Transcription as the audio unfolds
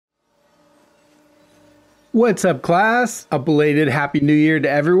What's up, class? A belated Happy New Year to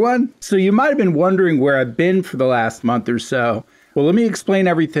everyone. So you might have been wondering where I've been for the last month or so. Well, let me explain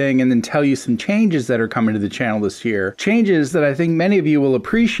everything and then tell you some changes that are coming to the channel this year. Changes that I think many of you will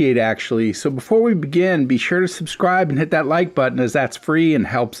appreciate, actually. So before we begin, be sure to subscribe and hit that like button, as that's free and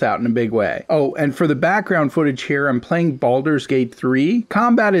helps out in a big way. Oh, and for the background footage here, I'm playing Baldur's Gate 3.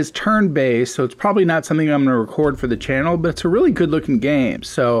 Combat is turn-based, so it's probably not something I'm going to record for the channel, but it's a really good-looking game.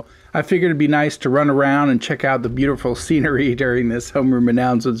 So I figured it'd be nice to run around and check out the beautiful scenery during this homeroom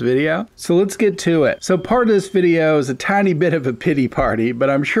announcements video. So let's get to it. So part of this video is a tiny bit of a pity party, but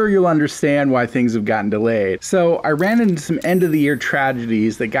I'm sure you'll understand why things have gotten delayed. So I ran into some end of the year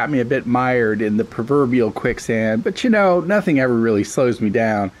tragedies that got me a bit mired in the proverbial quicksand, but you know, nothing ever really slows me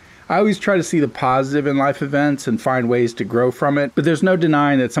down. I always try to see the positive in life events and find ways to grow from it, but there's no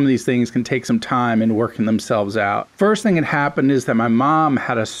denying that some of these things can take some time in working themselves out. First thing that happened is that my mom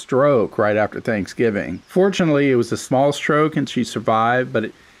had a stroke right after Thanksgiving. Fortunately, it was a small stroke and she survived, but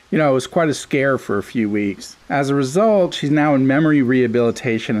it was quite a scare for a few weeks. As a result, she's now in memory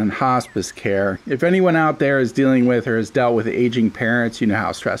rehabilitation and hospice care. If anyone out there is dealing with or has dealt with aging parents, you know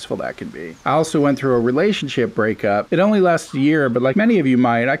how stressful that can be. I also went through a relationship breakup. It only lasted a year, but like many of you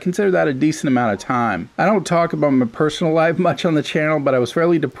might, I consider that a decent amount of time. I don't talk about my personal life much on the channel, but I was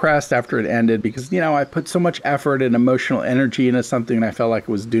fairly depressed after it ended because, I put so much effort and emotional energy into something and I felt like it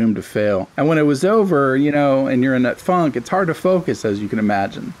was doomed to fail. And when it was over, and you're in that funk, it's hard to focus, as you can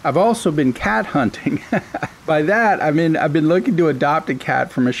imagine. I've also been cat hunting. By that, I've been looking to adopt a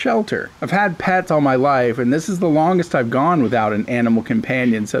cat from a shelter. I've had pets all my life, and this is the longest I've gone without an animal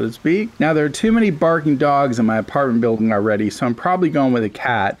companion, so to speak. Now, there are too many barking dogs in my apartment building already, so I'm probably going with a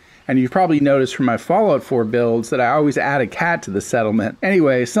cat. And you've probably noticed from my Fallout 4 builds that I always add a cat to the settlement.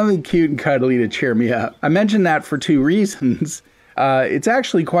 Anyway, something cute and cuddly to cheer me up. I mention that for two reasons. It's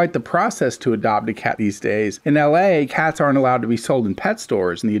actually quite the process to adopt a cat these days. In LA, cats aren't allowed to be sold in pet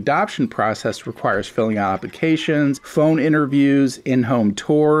stores, and the adoption process requires filling out applications, phone interviews, in-home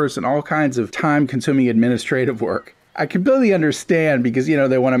tours, and all kinds of time-consuming administrative work. I completely understand because,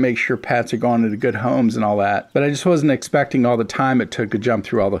 they want to make sure pets are going into good homes and all that, but I just wasn't expecting all the time it took to jump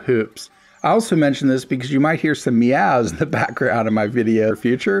through all the hoops. I also mention this because you might hear some meows in the background of my video in the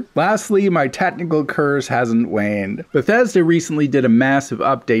future. Lastly, my technical curse hasn't waned. Bethesda recently did a massive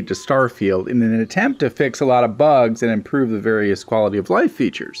update to Starfield in an attempt to fix a lot of bugs and improve the various quality of life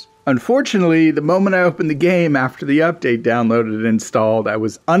features. Unfortunately, the moment I opened the game after the update downloaded and installed, I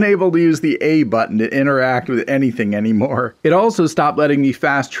was unable to use the A button to interact with anything anymore. It also stopped letting me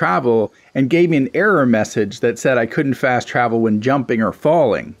fast travel and gave me an error message that said I couldn't fast travel when jumping or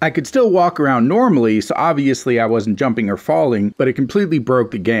falling. I could still walk around normally, so obviously I wasn't jumping or falling, but it completely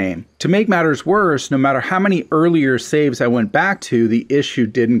broke the game. To make matters worse, no matter how many earlier saves I went back to, the issue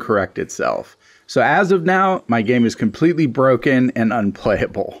didn't correct itself. So as of now, my game is completely broken and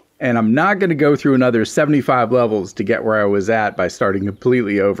unplayable. And I'm not going to go through another 75 levels to get where I was at by starting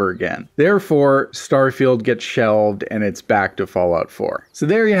completely over again. Therefore, Starfield gets shelved and it's back to Fallout 4. So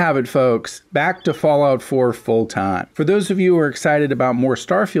there you have it, folks. Back to Fallout 4 full time. For those of you who are excited about more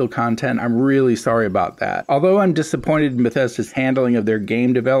Starfield content, I'm really sorry about that. Although I'm disappointed in Bethesda's handling of their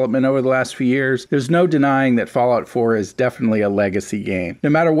game development over the last few years, there's no denying that Fallout 4 is definitely a legacy game. No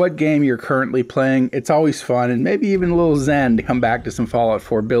matter what game you're currently playing, it's always fun and maybe even a little zen to come back to some Fallout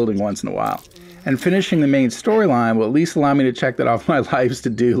 4 building once in a while. And finishing the main storyline will at least allow me to check that off my life's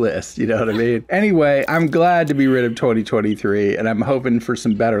to-do list, you know what I mean? Anyway, I'm glad to be rid of 2023, and I'm hoping for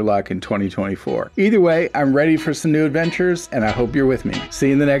some better luck in 2024. Either way, I'm ready for some new adventures, and I hope you're with me. See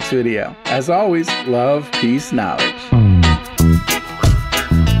you in the next video. As always, love, peace, knowledge.